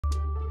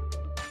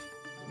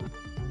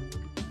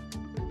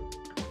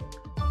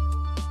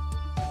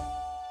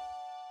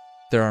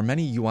There are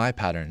many UI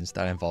patterns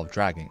that involve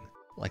dragging,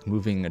 like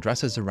moving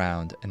addresses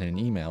around in an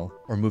email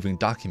or moving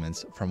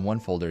documents from one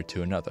folder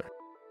to another.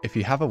 If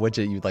you have a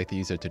widget you'd like the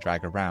user to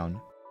drag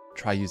around,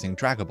 try using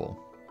Draggable.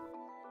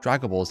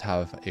 Draggables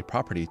have a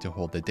property to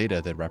hold the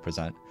data they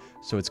represent,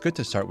 so it's good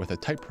to start with a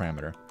type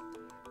parameter.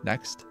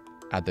 Next,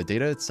 add the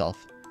data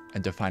itself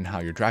and define how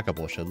your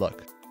draggable should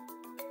look.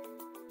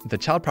 The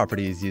child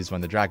property is used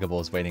when the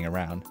draggable is waiting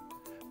around.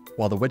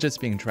 While the widget's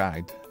being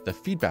dragged, the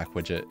feedback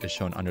widget is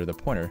shown under the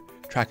pointer,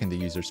 tracking the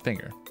user's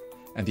finger,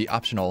 and the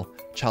optional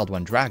child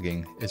when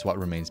dragging is what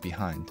remains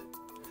behind.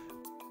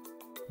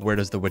 Where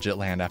does the widget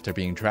land after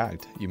being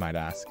dragged, you might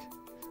ask?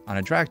 On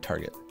a drag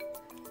target.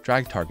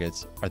 Drag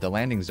targets are the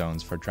landing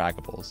zones for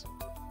draggables.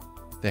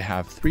 They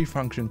have 3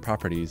 function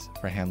properties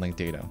for handling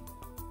data.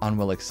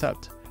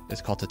 OnWillAccept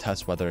is called to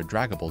test whether a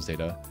draggable's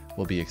data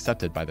will be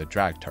accepted by the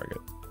drag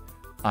target.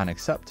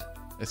 OnAccept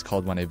is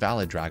called when a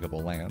valid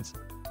draggable lands.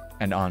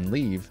 And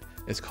OnLeave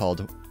is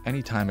called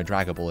anytime a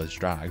draggable is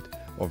dragged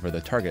over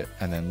the target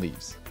and then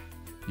leaves.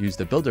 Use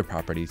the builder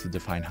property to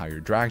define how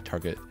your drag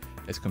target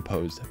is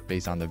composed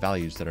based on the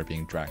values that are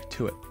being dragged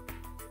to it.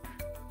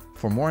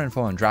 For more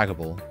info on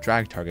Draggable,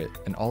 drag target,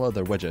 and all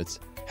other widgets,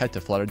 head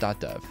to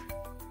flutter.dev.